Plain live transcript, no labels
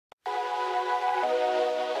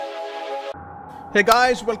Hey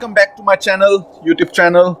guys, welcome back to my channel, YouTube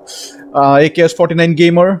channel, AKS49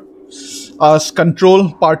 Gamer. Control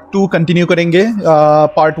part 2 continue करेंगे।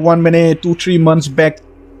 Part 1 मैंने 2-3 months back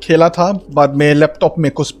खेला था, बाद में लैपटॉप में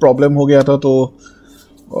कुछ प्रॉब्लम हो गया था तो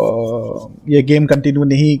ये गेम कंटिन्यू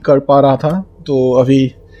नहीं कर पा रहा था। तो अभी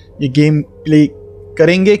ये गेम प्ले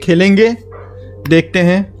करेंगे, खेलेंगे, देखते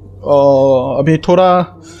हैं। अभी थोड़ा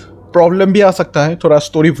प्रॉब्लम भी आ सकता है, थोड़ा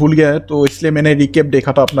स्टोरी भूल गया है, तो इसलिए मैंने रिकैप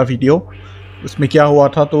देखा था अपना वीडियो, उसमें क्या हुआ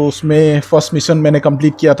था। तो उसमें फर्स्ट मिशन मैंने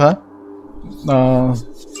कंप्लीट किया था।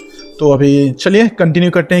 तो अभी चलिए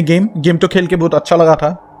कंटिन्यू करते हैं गेम तो खेल के बहुत अच्छा लगा था,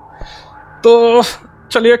 तो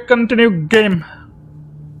चलिए कंटिन्यू गेम।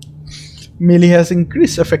 मेली has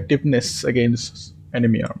increase effectiveness against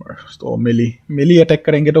enemy armour. तो मेली अटैक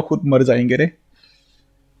करेंगे तो खुद मर जाएंगे रे,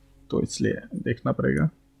 तो इसलिए देखना पड़ेगा।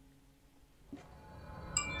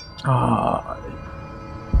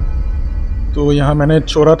 तो यहाँ मैंने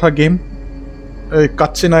छोड़ा था गेम,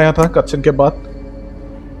 कटसिन आया था, कटसिन के बाद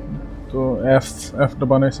तो F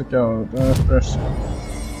दबाने से क्या होता है,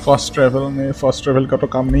 फास्ट ट्रैवल में। फास्ट ट्रैवल का तो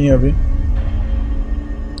काम नहीं है अभी।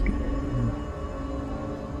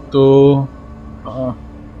 तो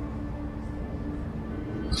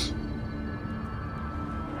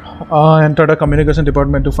enter the communication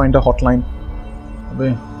department to find a hotline. अबे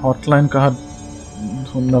हॉटलाइन कहाँ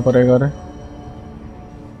ढूंढना पड़ेगा रे?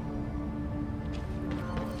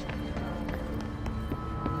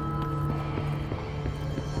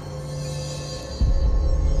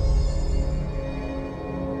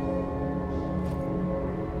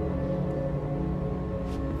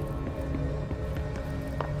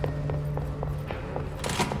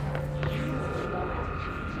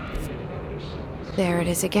 There it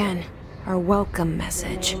is again, our welcome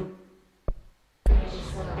message.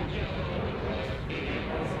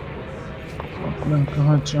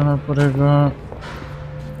 कहाँ जाना पड़ेगा?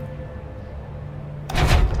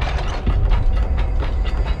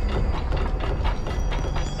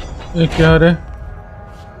 ये क्या रे?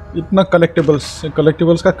 इतना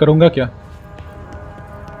कलेक्टिबल्स का करूँगा क्या?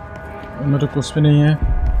 मेरे कुछ भी नहीं है।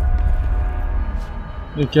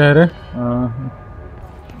 ये क्या है रे?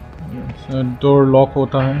 डोर लॉक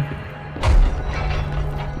होता है।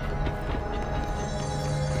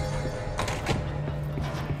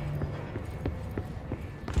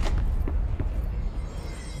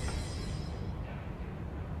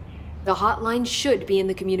 The hotline should be in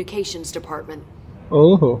the communications department.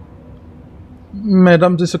 ओहो,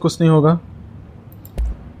 मैडम जी से कुछ नहीं होगा।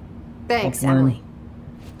 Thanks, Emily.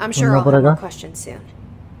 I'm sure I'll have more questions soon.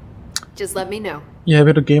 Just let me know. ये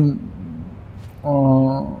अभी तो गेम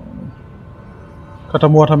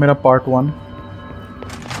खत्म हुआ था मेरा पार्ट 1।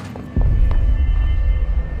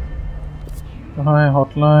 कहाँ है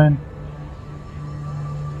हॉटलाइन?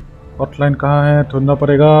 हॉटलाइन कहाँ है? ढूंढना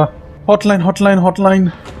पड़ेगा।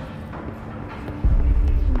 हॉटलाइन।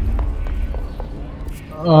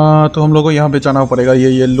 तो हम लोग को यहाँ पे जाना पड़ेगा, ये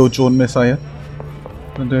येलो जोन में शायद।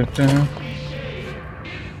 तो देखते हैं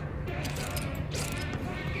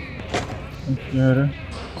क्या है।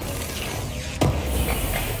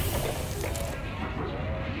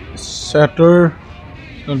 Shatter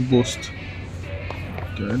boost,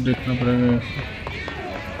 क्या देखना पड़ेगा।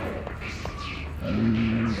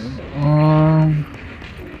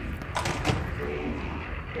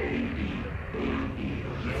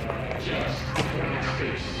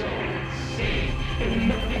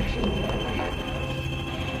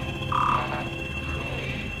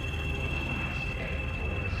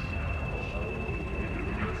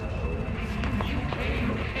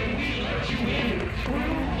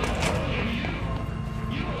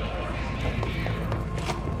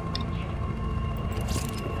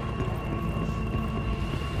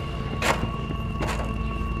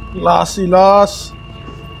 लास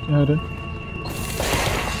क्या है रे?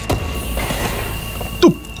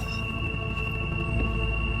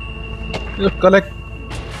 कलेक्ट।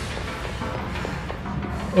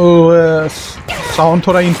 साउंड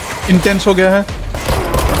थोड़ा इंटेंस हो गया है।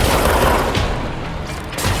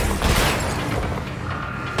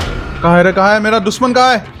 कहाँ है मेरा दुश्मन?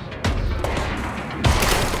 कहाँ है?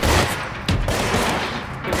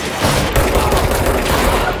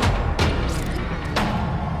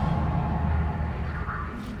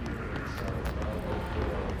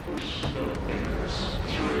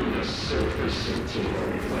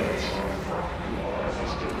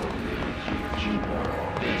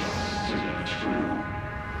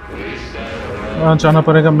 जाना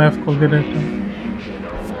पड़ेगा, मैप खोल के देखते हैं।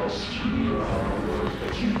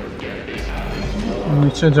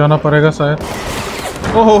 नीचे जाना पड़ेगा शायद।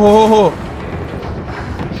 ओहो हो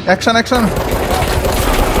एक्शन।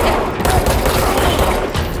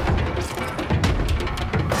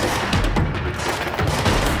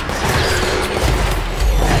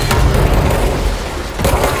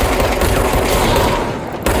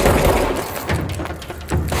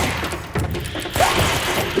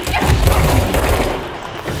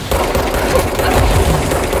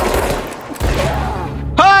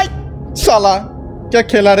 साला क्या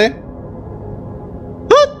खेला रे?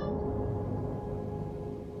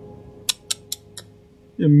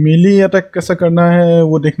 ये मिली अटैक कैसे करना है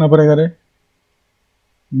वो देखना पड़ेगा रे।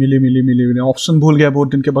 मिली ऑप्शन भूल गया, बहुत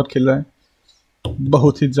दिन के बाद खेल रहा है,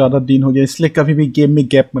 बहुत ही ज्यादा दिन हो गया, इसलिए कभी भी गेम में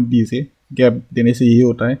गैप मत दीजिए, गैप देने से यही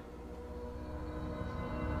होता है।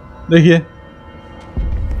 देखिए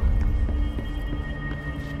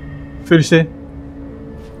फिर से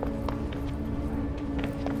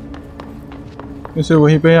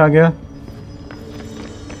वहीं पे आ गया।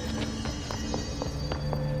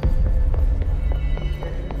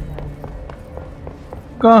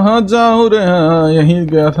 कहाँ जाऊँ रे? यहीं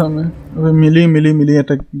गया था मैं। अबे मिली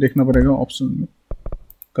अटैक देखना पड़ेगा ऑप्शन में।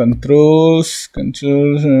 कंट्रोल्स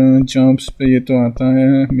जंप्स पे ये तो आता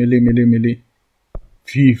है। मिली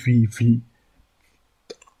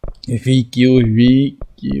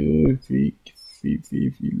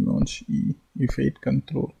we launch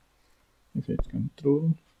effect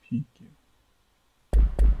control we Q.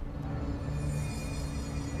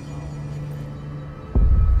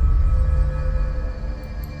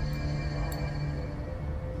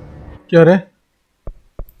 क्या रे?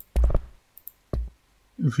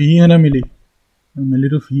 वी है ना? मिली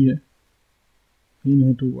तो वी है, वी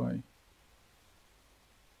नहीं तो वाई।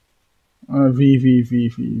 वी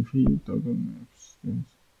तो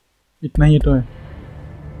इतना ही तो है।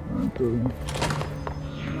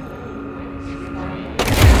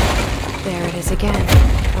 There it is again,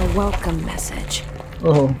 a welcome message.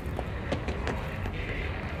 ओहो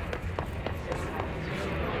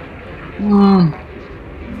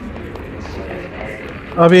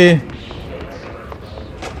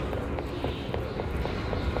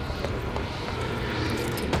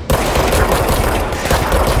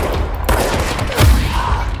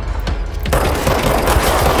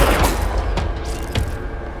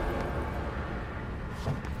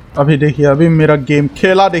अभी देखिए, अभी मेरा गेम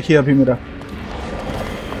खेला देखिए, अभी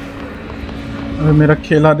मेरा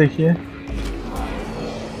खेला देखिए।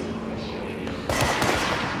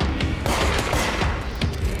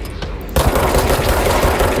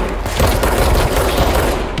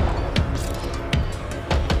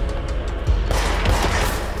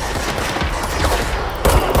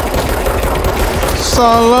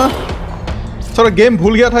 साला थोड़ा गेम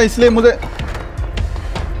भूल गया था, इसलिए मुझे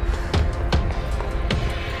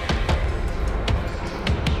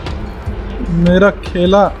मेरा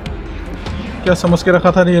खेला क्या समझ के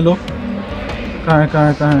रखा था ये लोग।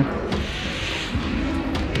 कहाँ है?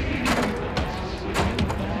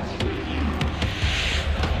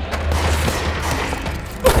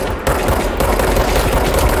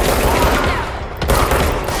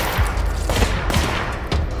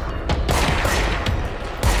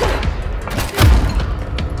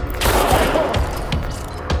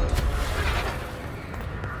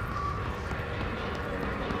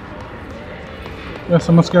 क्या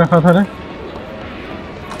समझ के रखा था रे?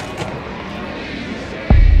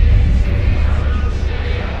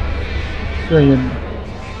 क्या ये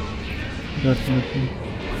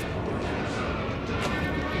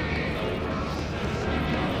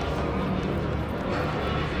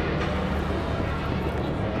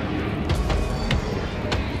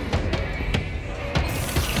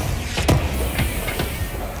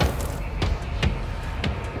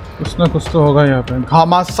कुछ ना कुछ तो होगा यहाँ पे।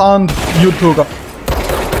 घमासान युद्ध होगा।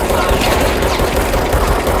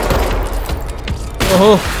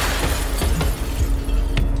 ओहो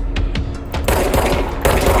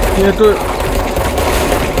ये तो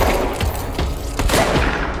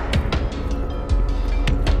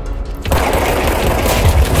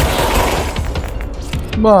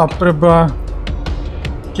बाप रे बाप,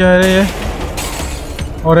 क्या है ये?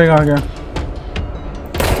 और एक आ गया।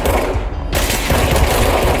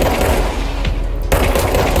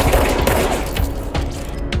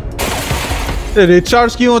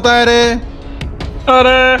 रिचार्ज क्यों होता है रे?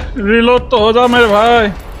 अरे रिलोड तो हो जा मेरे भाई।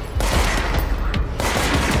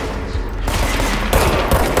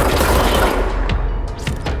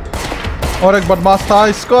 और एक बदमाश था,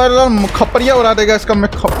 इसको खपरिया उड़ा देगा इसका। मैं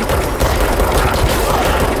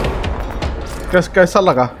कैसा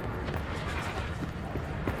लगा?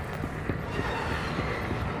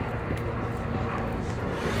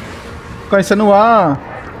 कैसन हुआ?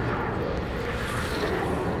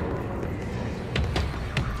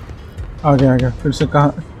 आ गया फिर से।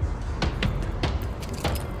 कहाँ?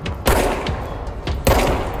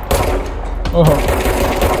 ओहो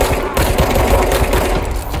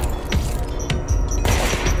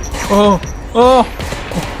ओह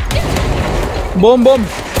बम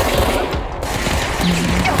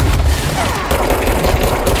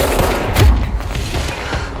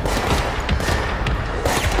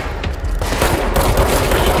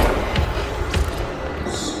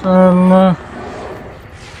साला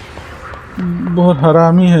बहुत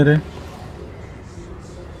हरामी है रे।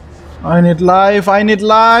 I need life, I need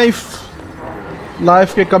life.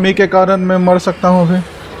 Life के कमी के कारण मैं मर सकता हूँ अभी।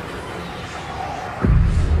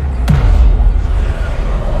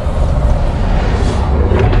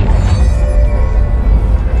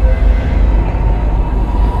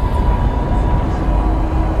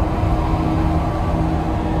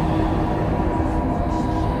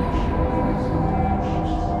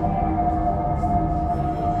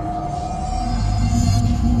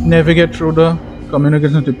 Navigate through the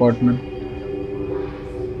communications department.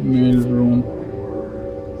 Mail room.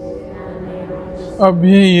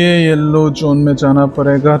 अभी ये येलो जोन में जाना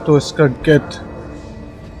पड़ेगा तो इसका गेट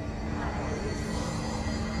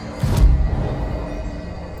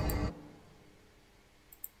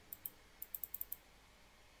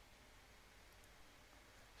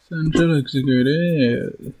सेंट्रल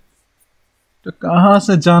एग्जीक्यूटिव। तो कहाँ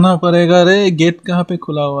से जाना पड़ेगा रे? गेट कहाँ पे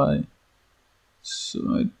खुला हुआ है? So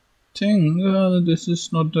I think this is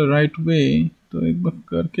not the right way. तो एक बार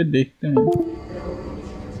करके देखते हैं।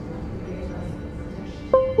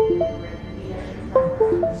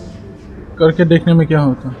 करके देखने में क्या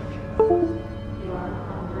होता?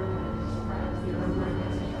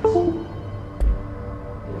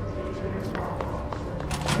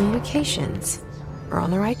 Communications. We're on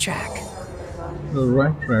the right track. The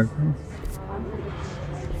right track.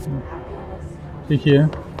 ठीक है।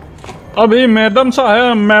 अभी मैडम सा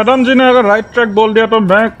है, मैडम जी ने अगर राइट ट्रैक बोल दिया तो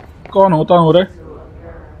मैं कौन होता हूँ रे?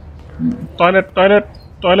 टॉयलेट टॉयलेट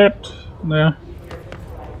टॉयलेट नहीं,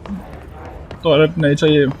 टॉयलेट नहीं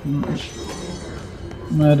चाहिए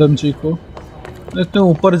मैडम जी को। देखते हैं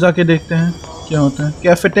ऊपर जाके देखते हैं क्या होता है।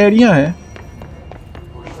 कैफेटेरिया है।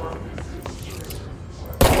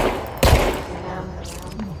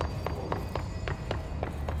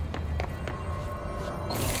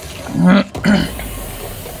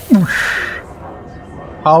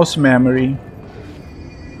 हाउस मेमोरी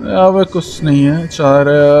अब कुछ नहीं है। चार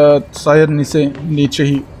शायद नीचे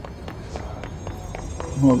ही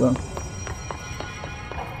होगा।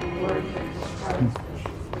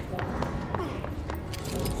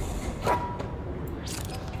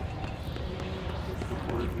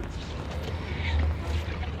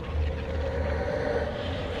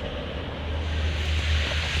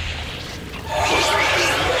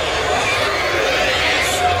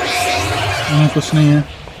 कुछ नहीं है।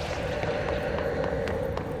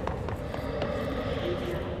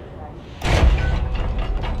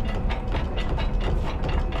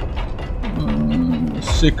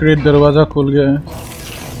 सीक्रेट दरवाजा खुल गया है।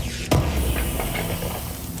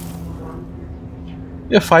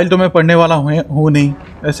 ये फाइल तो मैं पढ़ने वाला हूँ नहीं,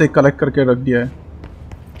 ऐसे कलेक्ट करके रख दिया है।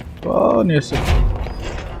 कौन ऐसे?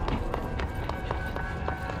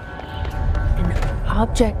 An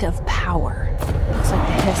object of power. Looks like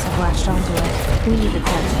the hiss have latched onto it. We need to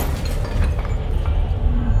cleanse it.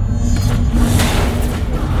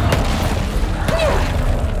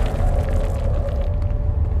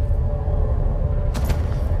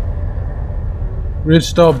 Reach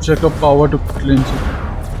the object of power to cleanse it.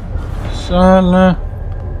 साला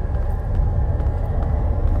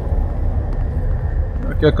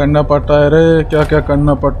क्या करना पड़ता है रे? क्या क्या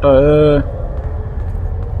करना पड़ता है?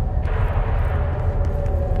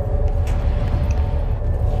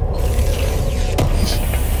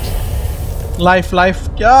 लाइफ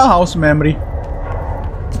क्या? हाउस मेमोरी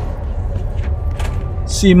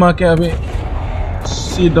सीमा के अभी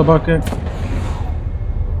सी दबा के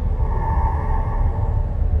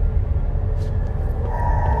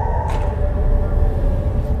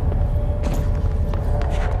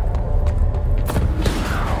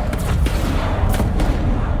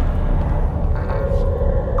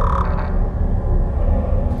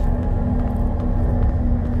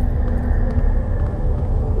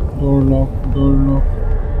डोर लॉक।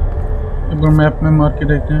 एक बार मैप में मार के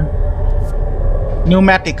देखते हैं।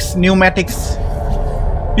 न्यूमैटिक्स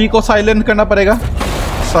पी को साइलेंट करना पड़ेगा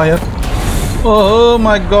शायद। ओह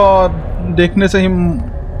माय गॉड, देखने से ही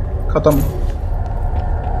खत्म।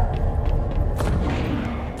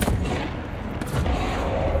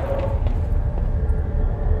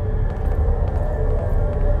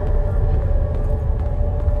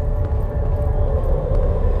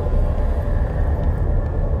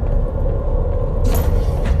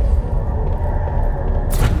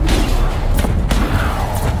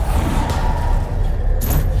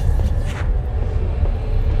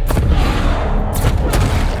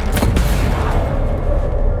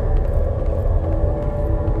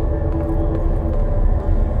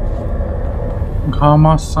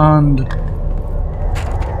 घमासान।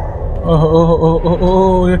 ओह ओह ओह ओह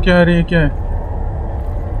ओह, ये क्या है रे? ये क्या है?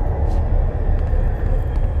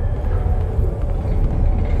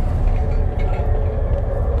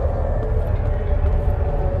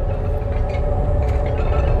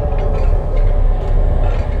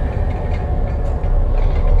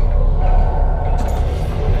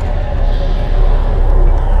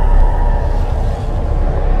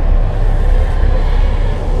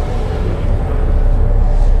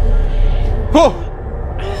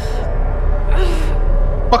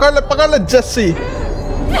 पकड़ ले जस्सी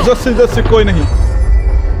जस्सी जस्सी कोई नहीं।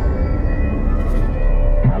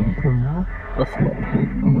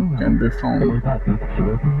 Can be found.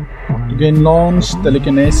 Gain launch,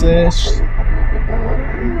 telekinesis.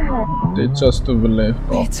 They just believe.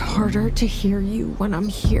 It's harder to hear you when I'm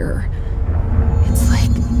here. It's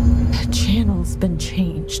like the channel's been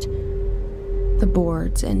changed. The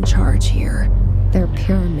board's in charge here. They're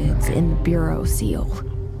pyramids in the bureau seal.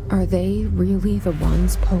 Are they really the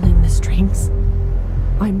ones pulling the strings?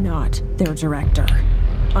 I'm not their director.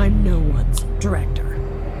 I'm no one's director.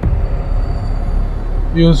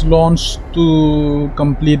 Use launch to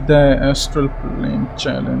complete the astral plane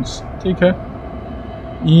challenge. ठीक है.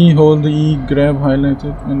 E hold E, grab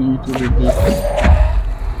highlighted and E to repeat.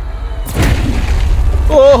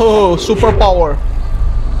 Oh, superpower.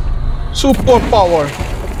 Superpower.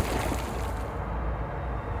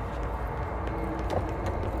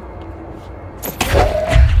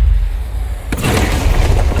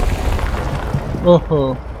 ओहो,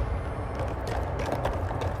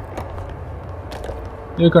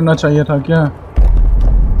 ये करना चाहिए था क्या?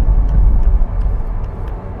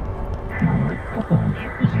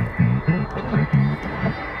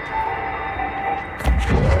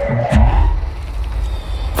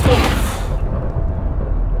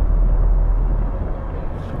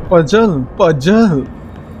 Puzzle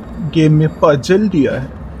game में puzzle दिया है।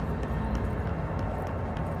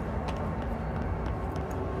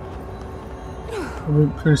 अभी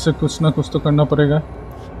फिर से कुछ ना कुछ तो करना पड़ेगा।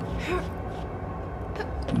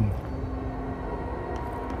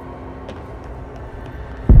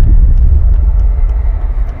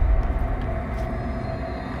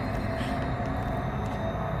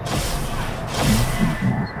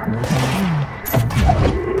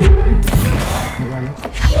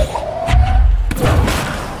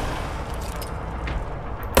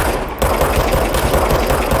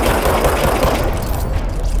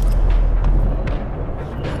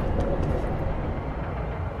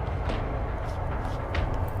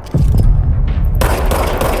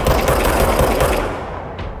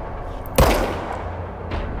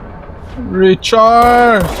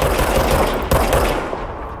 Recharge!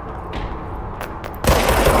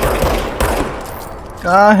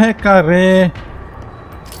 काहे कर रे?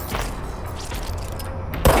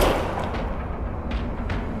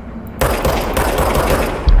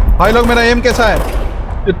 भाई लोग मेरा एम कैसा है?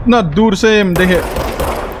 इतना दूर से एम देखे।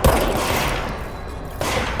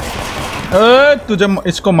 तुझे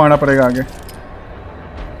इसको मारना पड़ेगा आगे।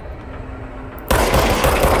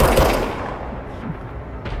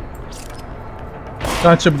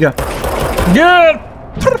 कहाँ छिप गया?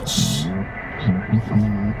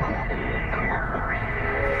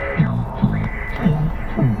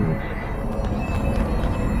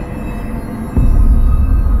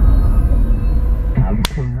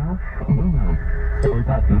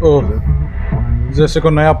 ओह, जैसे को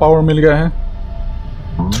नया पावर मिल गया है।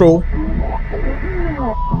 Throw,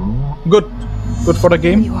 good for the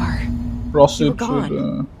game. Proceed to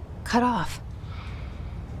cut off.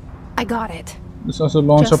 I got it. This also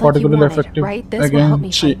launch Just a particularly like you wanted, effective right? This will help me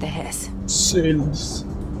against fight the hiss. sales.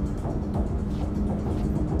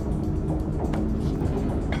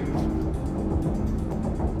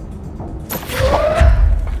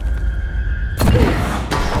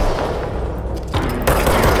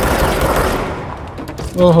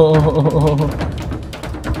 Oh.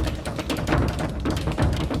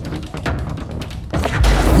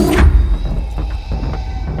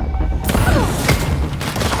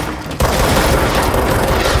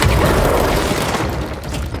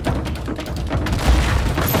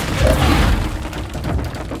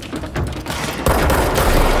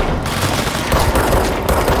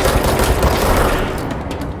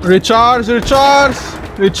 Recharge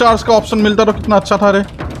का option मिलता तो कितना अच्छा था रे।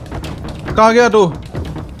 कहाँ गया तू?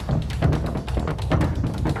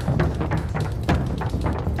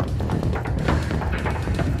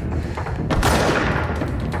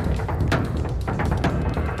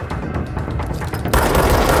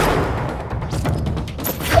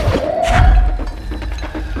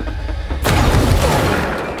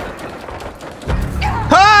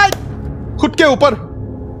 खुद के ऊपर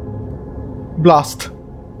ब्लास्ट।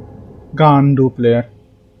 गांडू प्लेयर।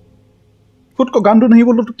 खुद को गांडू नहीं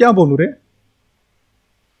बोलो तो क्या बोलूं रे?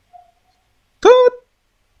 तो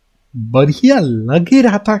बढ़िया लग ही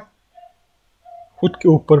रहा था खुद के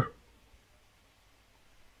ऊपर।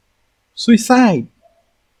 सुसाइड।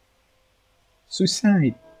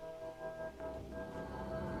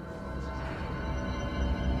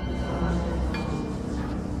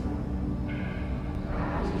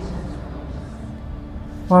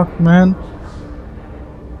 Fuck man.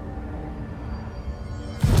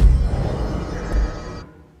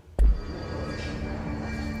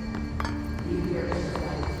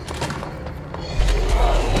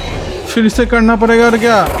 फिर से करना पड़ेगा और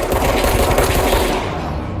क्या?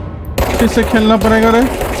 फिर से खेलना पड़ेगा रे।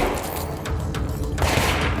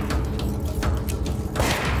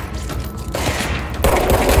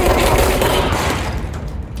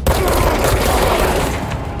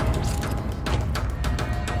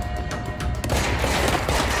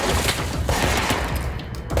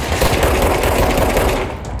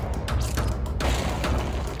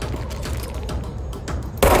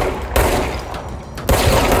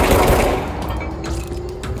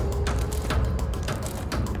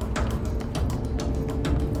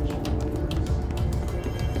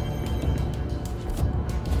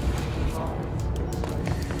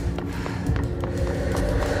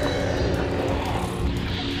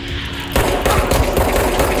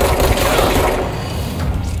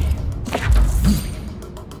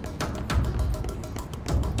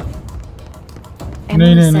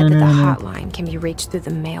 Emily said that the hotline can be reached through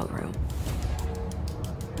the mailroom.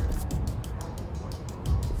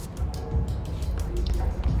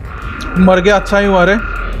 मर गया, अच्छा ही हुआ रे,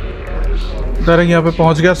 डायरेक्ट यहाँ पे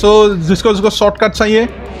पहुँच गया। सो जिसको शॉर्टकट चाहिए,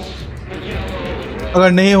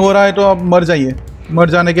 अगर नहीं हो रहा है तो आप मर जाइए। मर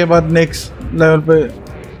जाने के बाद नेक्स्ट लेवल पे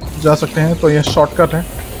जा सकते हैं। तो ये शॉर्टकट है,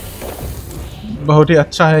 बहुत ही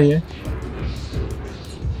अच्छा है ये।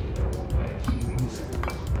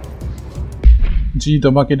 जी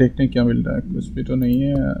दबा के देखते हैं क्या मिल रहा है। कुछ भी तो नहीं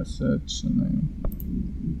है, सच नहीं।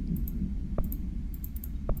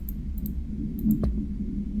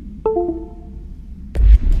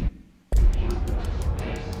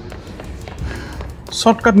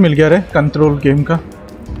 शॉर्टकट मिल गया रे कंट्रोल गेम का।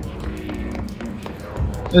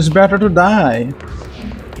 It's better to die.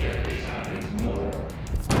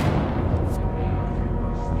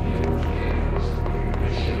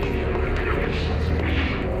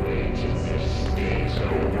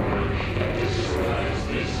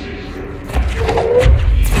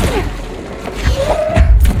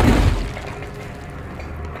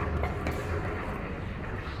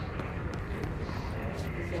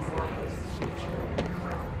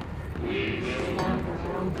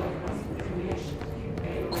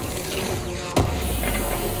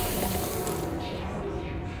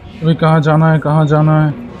 अभी कहाँ जाना है, कहाँ जाना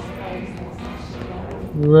है?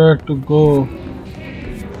 Where to go?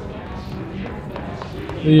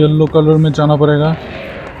 ये येलो कलर में जाना पड़ेगा।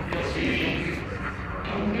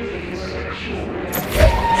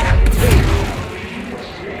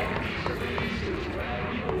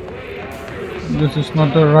 This is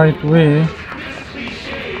not the right way.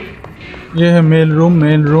 ये है मेल रूम,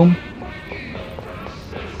 मेल रूम।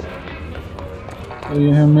 तो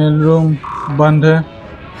ये है मेल रूम, बंद है।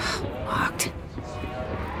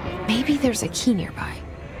 Maybe there's a key nearby.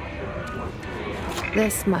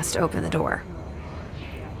 This must open the door.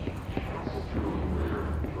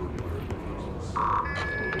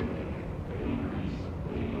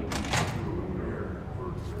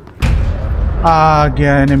 आ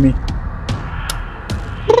गया enemy.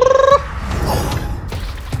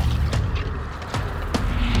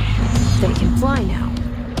 They can fly now.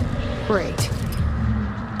 Great.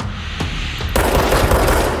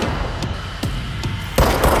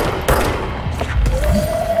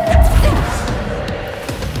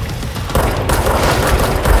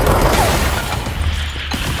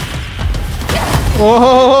 ओह,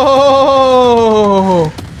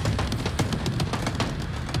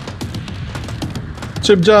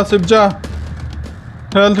 छिप जा, छिप जा।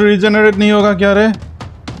 हेल्थ रीजनरेट नहीं होगा क्या रे?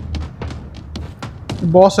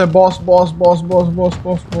 बॉस है, boss boss boss boss boss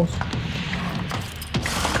boss boss.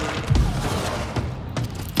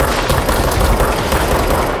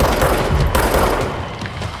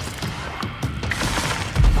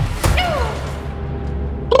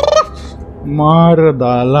 मार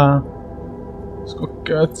डाला इसको।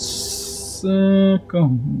 कैसे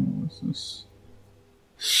कहूँ?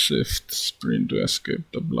 Shift sprint two escape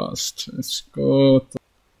the blast. इसको तो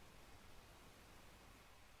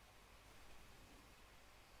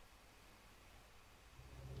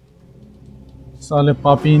साले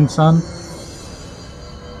पापी इंसान।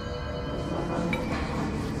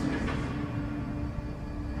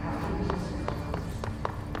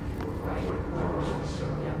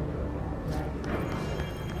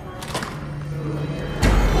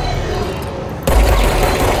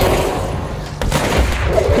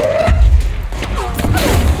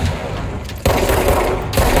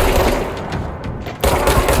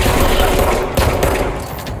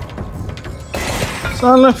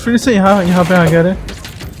 साला फिर से यहाँ पे आ गया रे।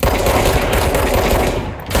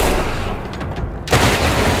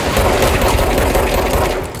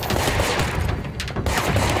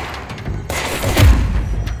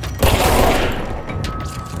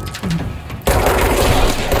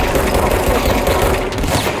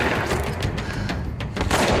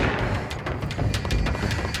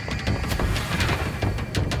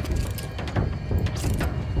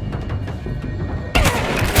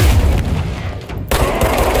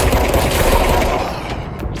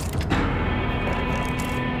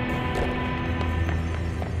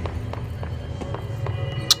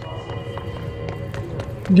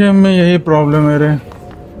 गेम में यही प्रॉब्लम है रे।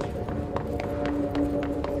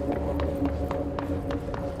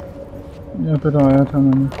 यहाँ पे तो आया था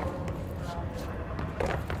मैंने।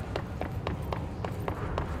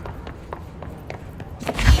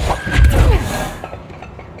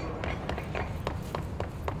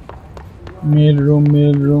 मेल रूम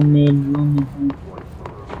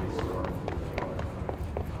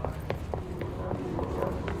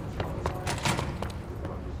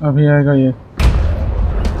अभी आएगा ये।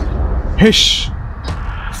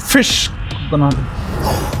 फिश बना दो।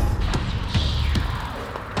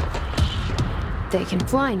 They can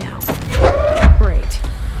fly now. Great.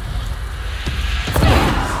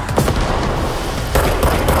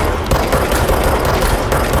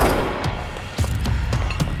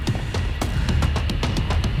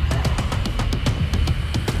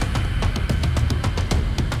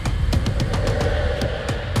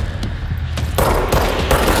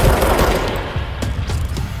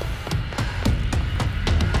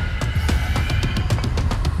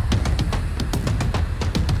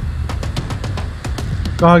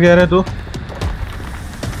 कहाँ गया रे तू?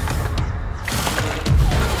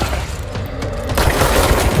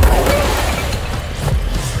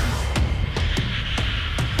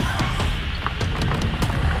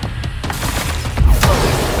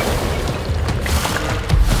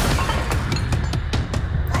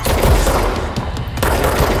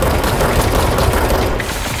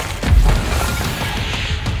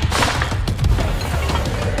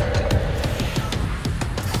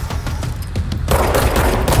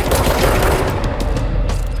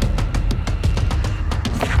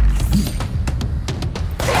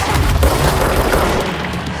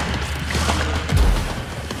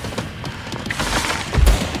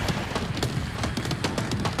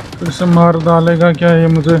 फिर से मार डालेगा क्या ये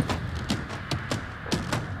मुझे?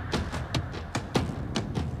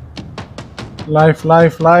 Life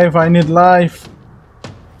I need life.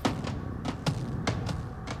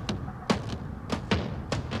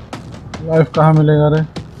 Life कहाँ मिलेगा रे?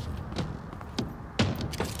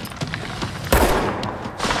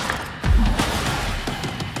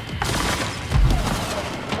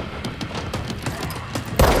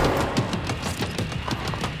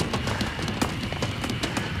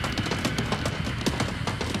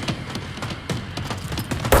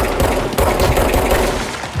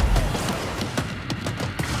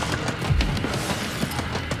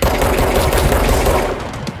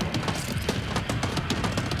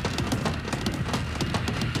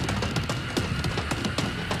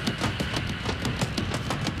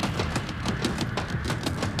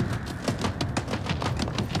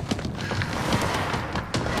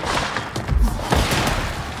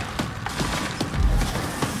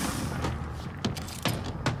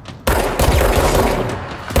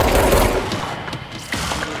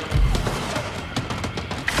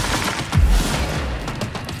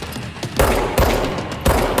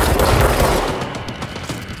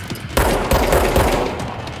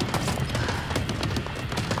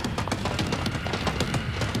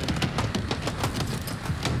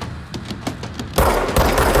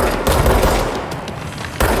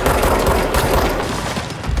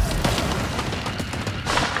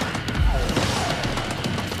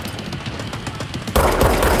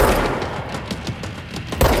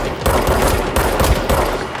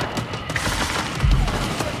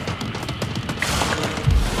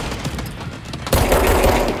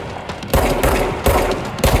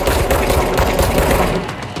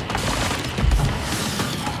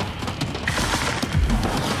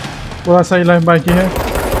 थोड़ा सा ही लाइफ बाकी है।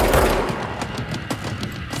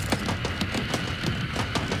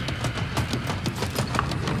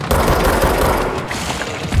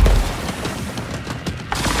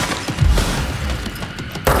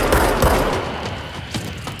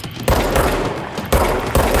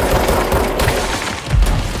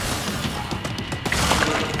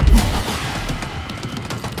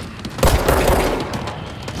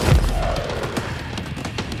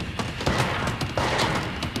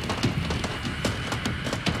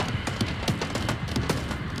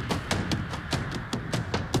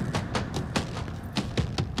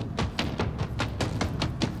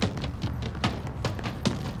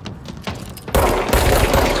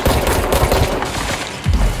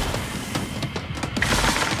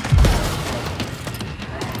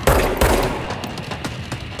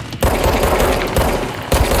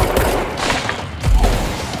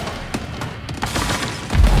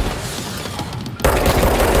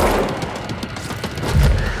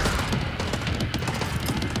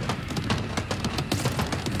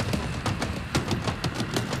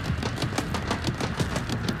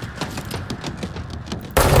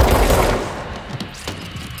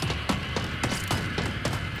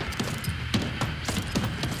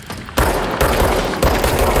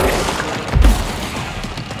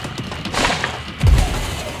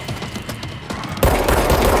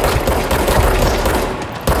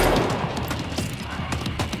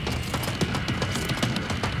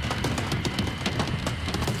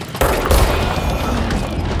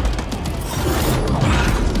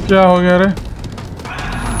 क्या हो गया रे?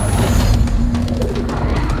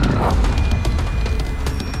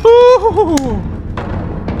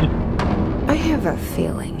 I have a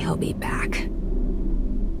feeling he'll be back.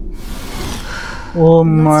 Oh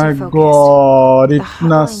my god,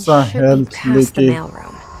 इतना सा हेल्थ लेके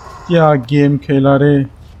क्या गेम खेला रे,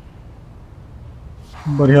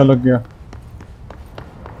 बढ़िया लग गया।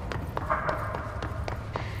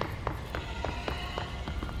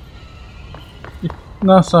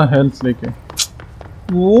 इतना सा हेल्थ लेके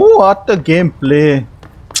वो आता गेम प्ले।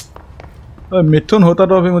 मिथुन होता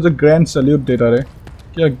तो अभी मुझे ग्रैंड सैल्यूट देता रे,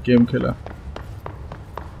 क्या गेम खेला।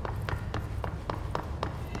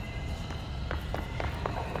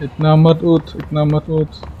 इतना मत उठ, इतना मत उठ,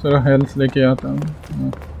 तेरा हेल्थ लेके आता हूँ।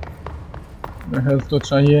 हेल्थ तो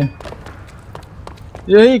चाहिए,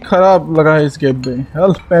 यही खराब लगा है इस गेम पे।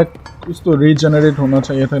 हेल्थ पैक कुछ तो रीजनरेट होना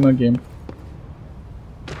चाहिए था ना गेम।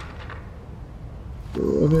 तो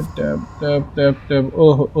अभी tap tap tap tap,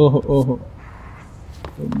 oh oh oh,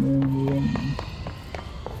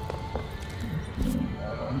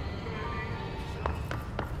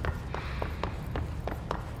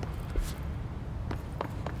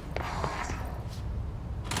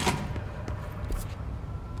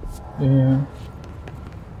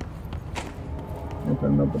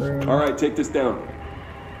 All right, take this down.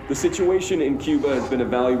 The situation in Cuba has been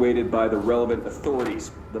evaluated by the relevant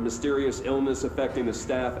authorities. The mysterious illness affecting the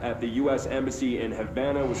staff at the U.S. Embassy in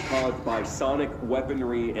Havana was caused by sonic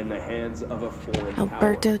weaponry in the hands of a foreign power.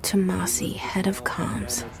 Alberto Tomasi, head of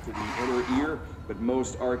comms. To the inner ear, but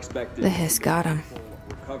most are expected. The hiss got him.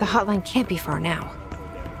 The hotline can't be far now.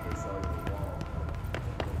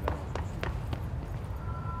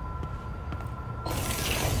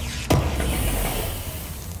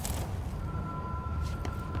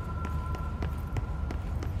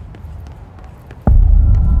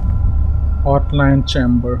 Hotline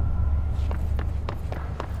chamber.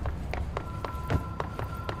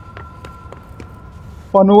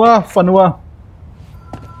 Fanua, Fanua.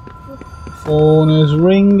 Phone is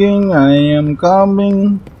ringing. I am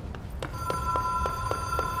coming.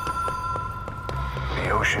 The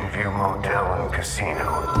Ocean View Motel and Casino.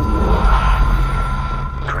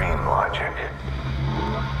 Dream Logic.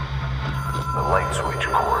 The light switch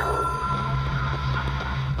cord.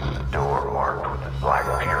 The door marked with the black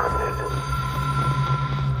pyramid.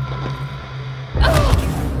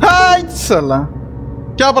 हाय साला,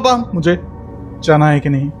 क्या पता मुझे जाना है कि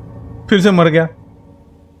नहीं, फिर से मर गया।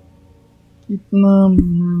 कितना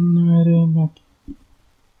मरेगा,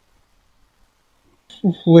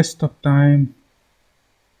 वेस्ट ऑफ टाइम।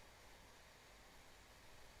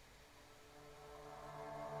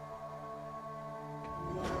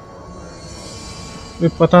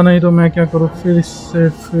 पता नहीं तो मैं क्या करूँ, फिर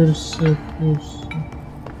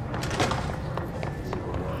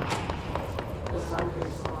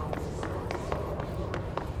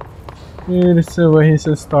से वही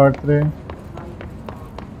से स्टार्ट रहे।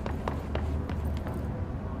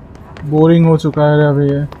 बोरिंग हो चुका है अभी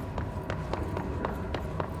ये।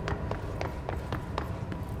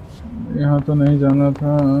 यहाँ तो नहीं जाना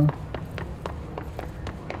था।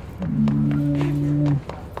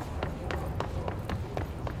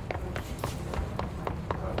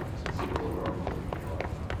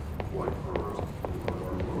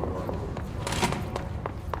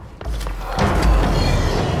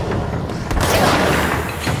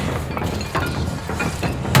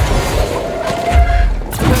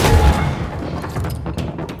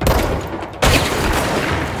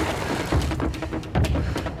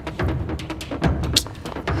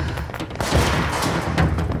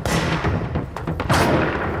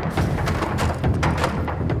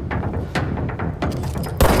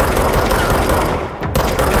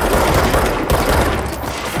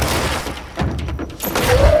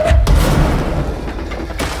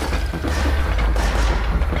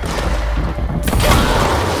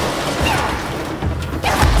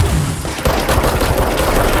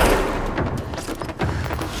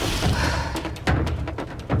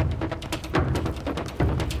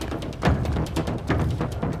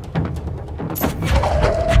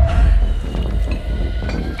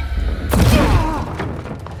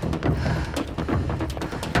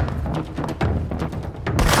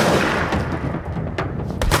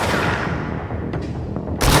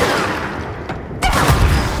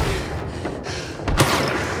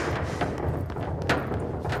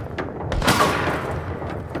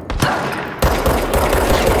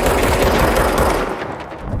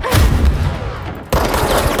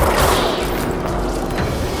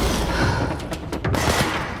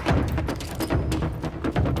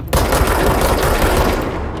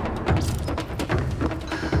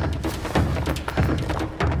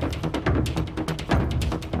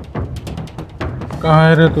 कहाँ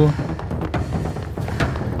है रे तू?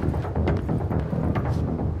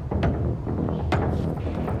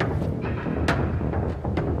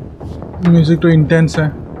 म्यूजिक तो इंटेंस है,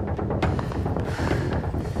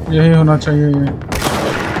 यही होना चाहिए ये।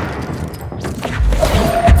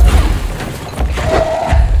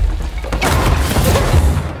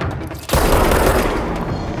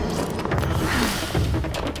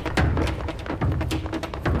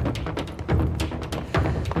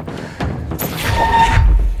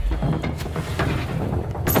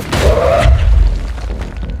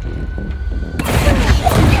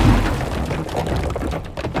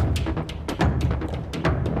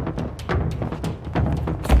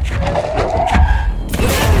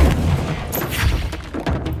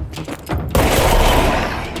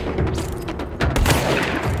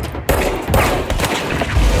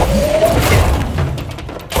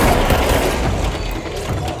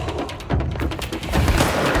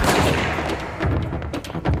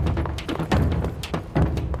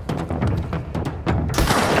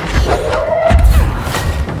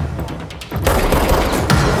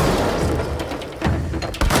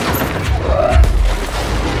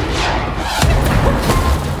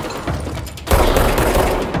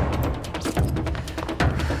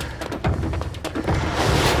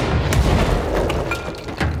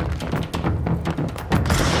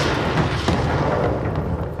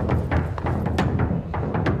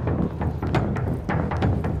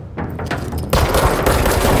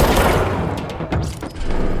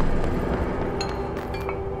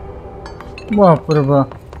 बाप रे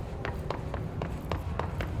बाप,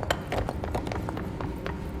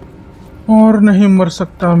 और नहीं मर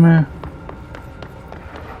सकता मैं।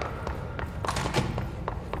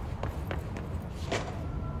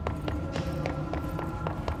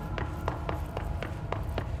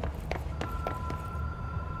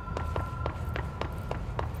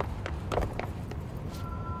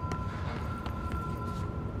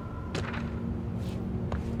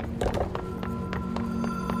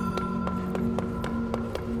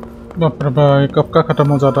 बाप रे बाप, कब का खत्म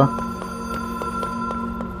हो जाता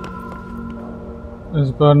इस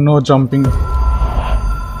बार। No jumping.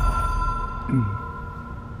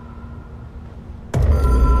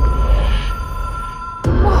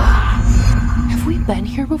 Have we been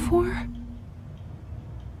here before?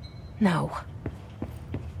 No.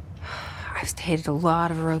 I've stayed at a lot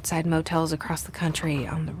of roadside motels across the country,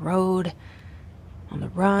 on the road, on the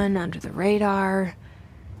run, under the radar.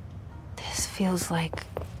 This feels like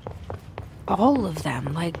all of them,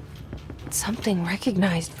 like something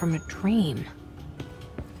recognized from a dream.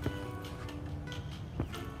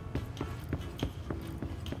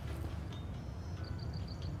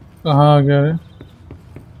 कहाँ आ गया रे?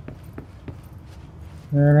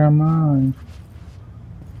 Where am I?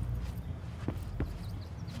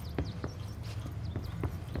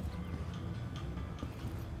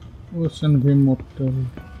 Ocean View Motel.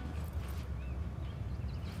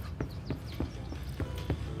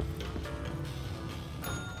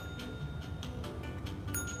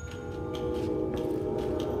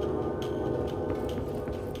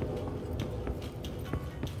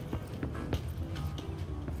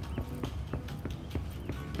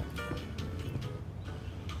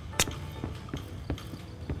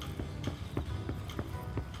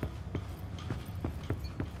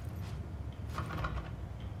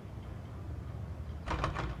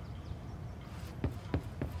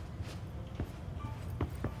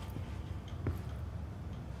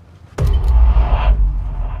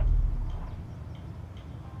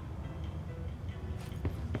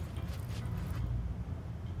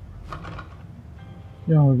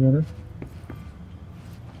 क्या हो गया रे?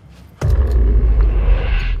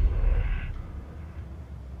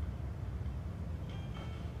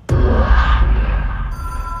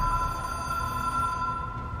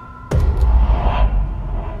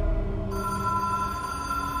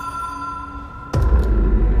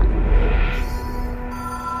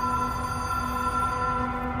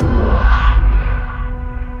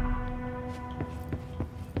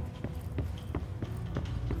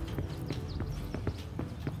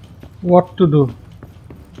 What to do?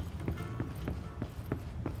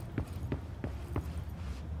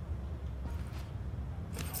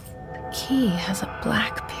 The key has a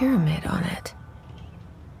black pyramid on it.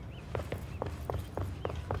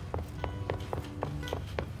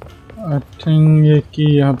 I think ये की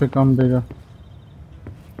यहाँ पे काम देगा।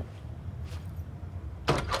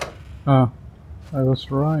 हाँ, I was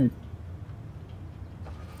right.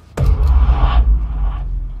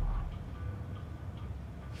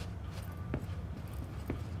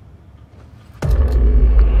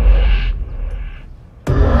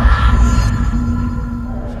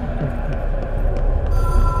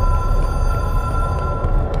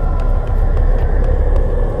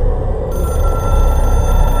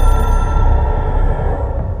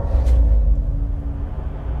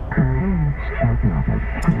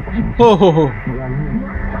 हो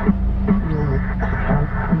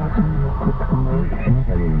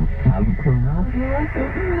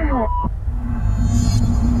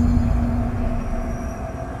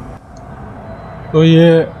तो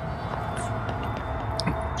ये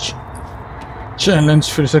चैलेंज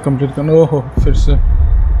फिर से कंप्लीट करना। ओहो फिर से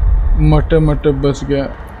मटे मटे बच गया।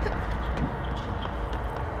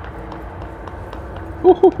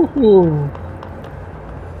 ओहो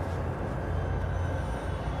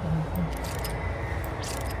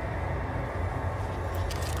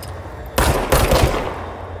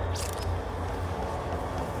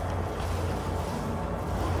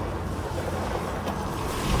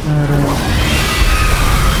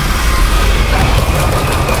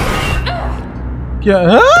क्या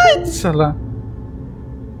है साला,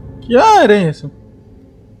 क्या है रे ये सब।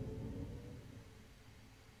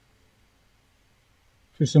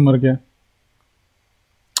 फिर से मर गया।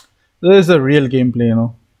 This is a real gameplay, you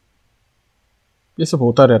know. ये सब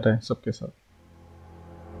होता रहता है सबके साथ।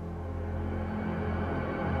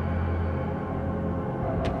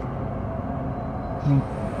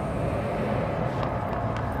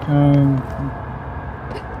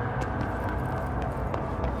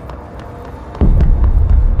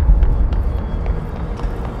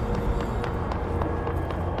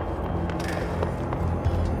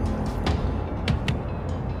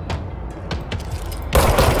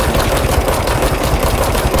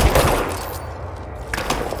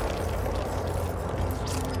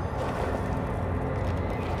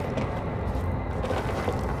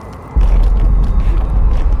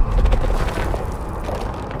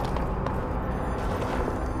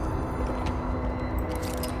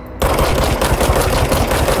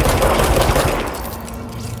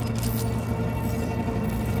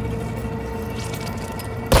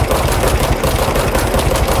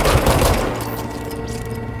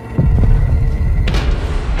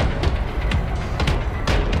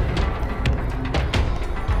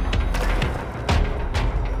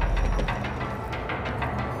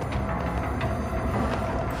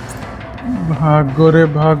 भागो रे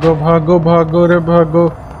भागो भागो भागो रे भागो।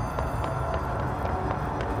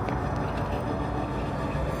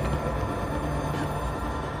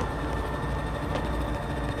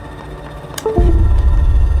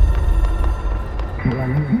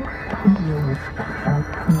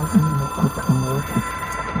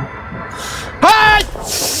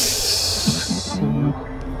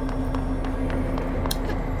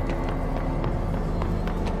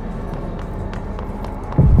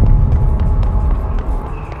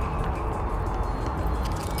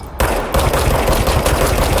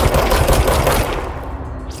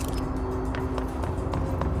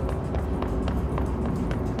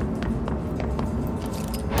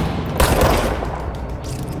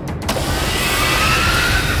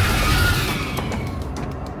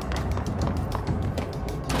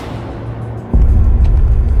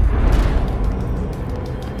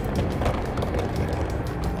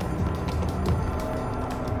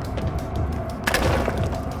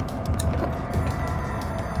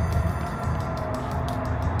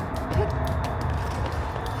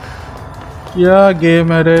 क्या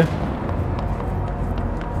गेम है रे।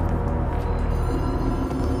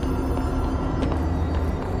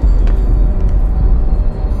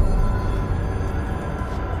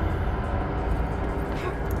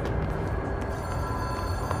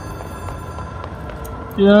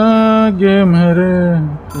 क्या गेम है रे।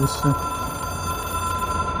 इससे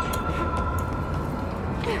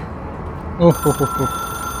ओहो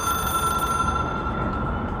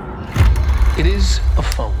It is a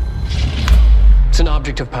phone. It's an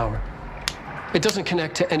object of power. It doesn't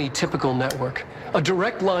connect to any typical network. A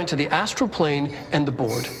direct line to the astral plane and the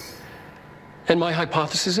board. And my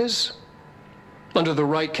hypothesis is, under the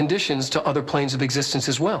right conditions, to other planes of existence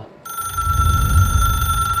as well.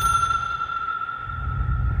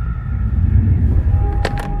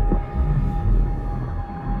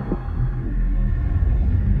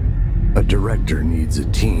 A director needs a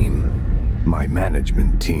team. My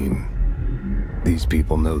management team. These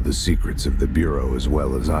people know the secrets of the Bureau as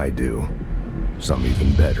well as I do. Some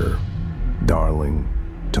even better. Darling,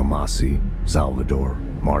 Tomasi, Salvador,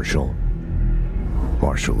 Marshall.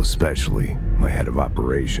 Marshall especially, my head of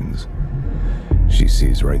operations. She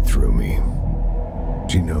sees right through me.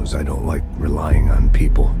 She knows I don't like relying on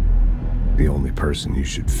people. The only person you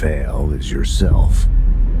should fail is yourself.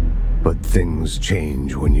 But things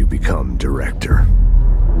change when you become director.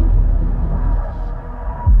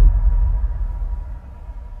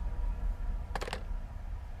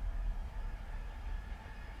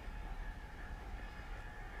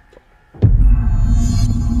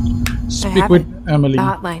 Speak with Emily.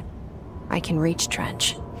 Hotline. I can reach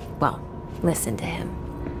Trench. Well, listen to him.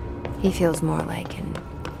 He feels more like an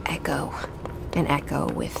echo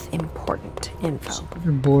with important info.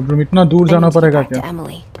 Boardroom इतना दूर जाना पड़ेगा क्या?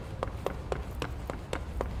 Emily.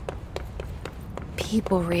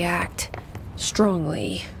 People react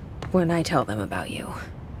strongly when I tell them about you.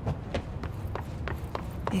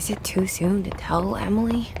 Is it too soon to tell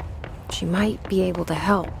Emily? She might be able to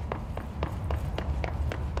help.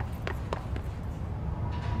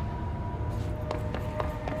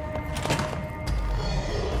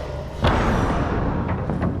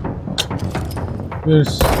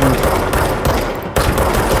 Yes.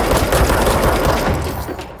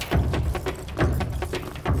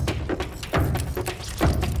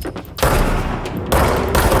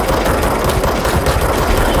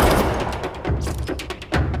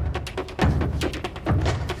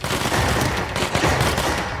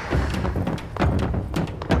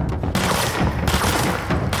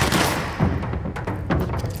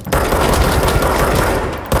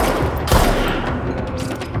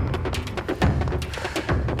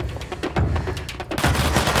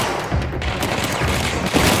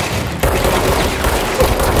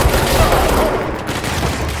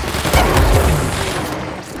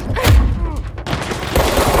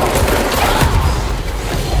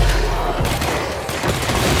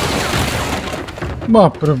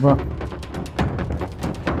 बाप रे बाप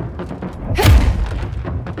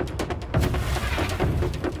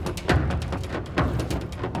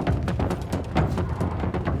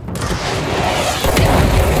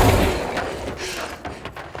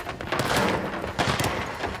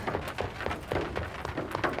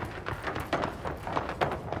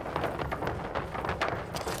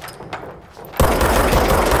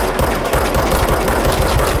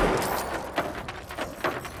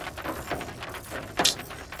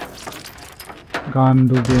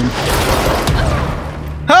गांडू game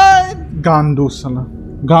है गांडू साला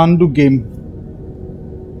गांडू गेम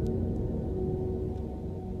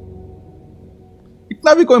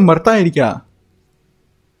इतना भी कोई मरता है क्या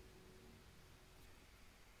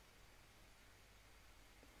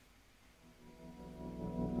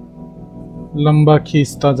लंबा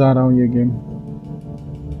खींचता जा रहा हूं ये गेम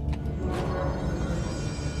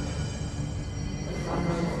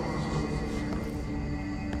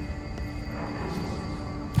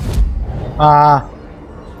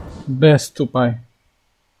बेस्ट उपाय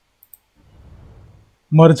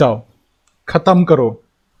मर जाओ खत्म करो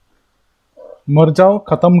मर जाओ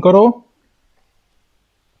खत्म करो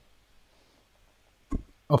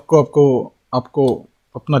आपको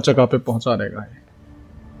अपना जगह पे पहुंचा देगा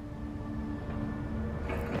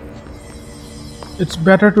इट्स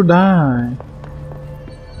बेटर टू डाई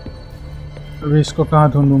अभी इसको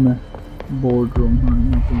कहाँ ढूंढूं मैं board room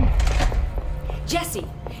Jesse,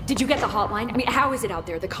 did you get the hotline? I mean, how is it out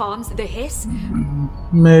there? The comms, the hiss? I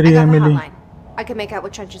Mary got Emily. the hotline. I can make out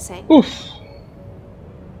what Trench is saying. Oof.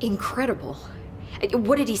 Incredible.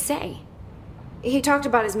 What did he say? He talked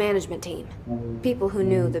about his management team. People who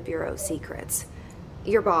knew the Bureau's secrets.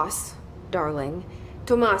 Your boss, Darling.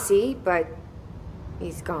 Tomasi, but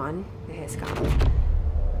he's gone. He's gone.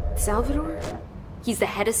 Salvador? He's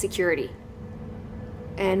the head of security.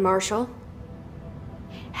 And Marshall?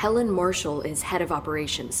 Helen Marshall is head of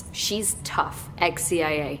operations. She's tough,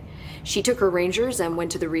 ex-CIA. She took her Rangers and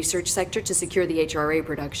went to the research sector to secure the HRA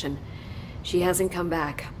production. She hasn't come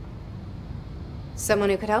back. Someone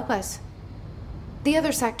who could help us. The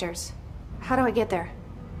other sectors. How do I get there?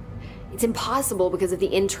 It's impossible because of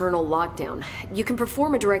the internal lockdown. You can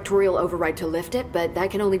perform a directorial override to lift it, but that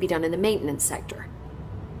can only be done in the maintenance sector.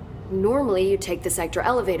 Normally, you take the sector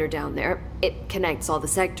elevator down there. It connects all the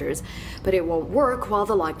sectors, but it won't work while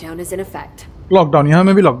the lockdown is in effect. Lockdown, yeah,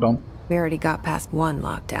 maybe lockdown. We already got past one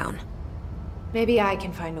lockdown. Maybe I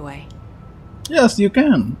can find a way. Yes, you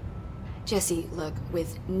can. Jesse, look,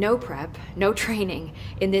 with no prep, no training,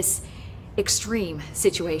 in this extreme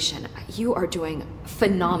situation, you are doing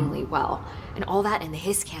phenomenally well. And all that and the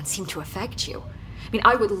hiss can't seem to affect you. I mean,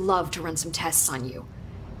 I would love to run some tests on you.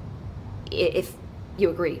 If you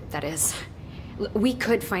agree, that is. We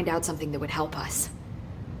could find out something that would help us.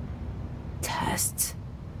 Tests?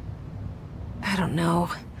 I don't know.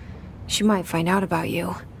 She might find out about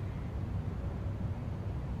you.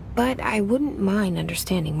 But I wouldn't mind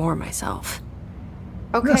understanding more myself.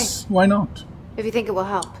 Okay. Yes, why not? If you think it will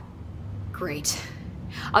help. Great.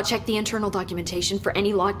 I'll check the internal documentation for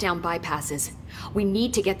any lockdown bypasses. We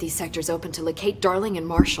need to get these sectors open to locate Darling and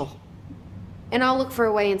Marshall. And I'll look for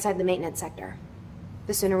a way inside the maintenance sector.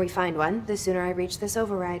 The sooner we find one, the sooner I reach this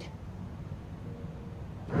override.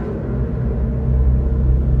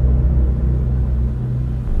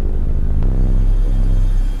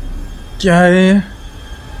 क्या है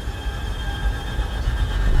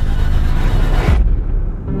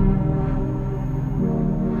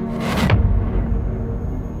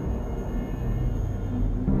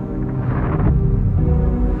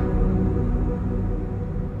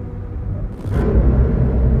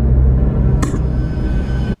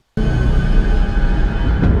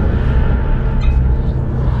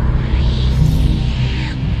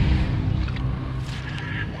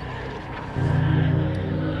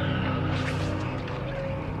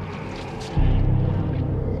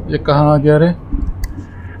ये कहाँ आ गया रे?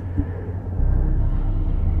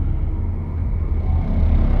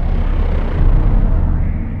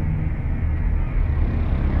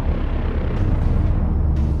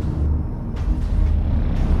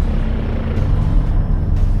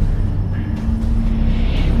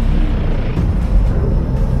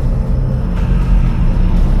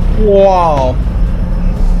 Wow,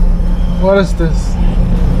 What is this?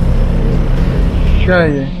 क्या है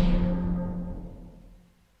ये?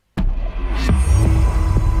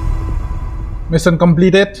 Mission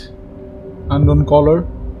completed, unknown collar.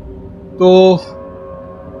 तो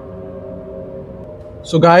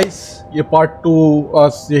सो गाइस, ये पार्ट 2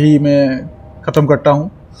 आज यही मैं ख़त्म करता हूँ।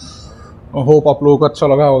 होप आप लोगों को अच्छा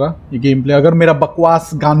लगा होगा ये गेम प्ले। अगर मेरा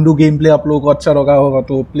बकवास गांडू गेम प्ले आप लोगों को अच्छा लगा होगा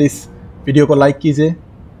तो प्लीज़ वीडियो को लाइक कीजिए,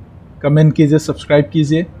 कमेंट कीजिए, सब्सक्राइब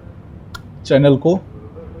कीजिए चैनल को।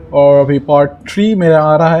 और अभी पार्ट 3 मेरा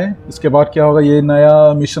आ रहा है, इसके बाद क्या होगा, ये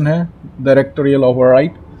नया मिशन है डायरेक्टोरियल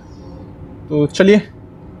ओवरराइड। तो चलिए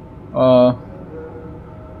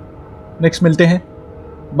नेक्स्ट मिलते हैं,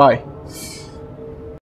 बाय।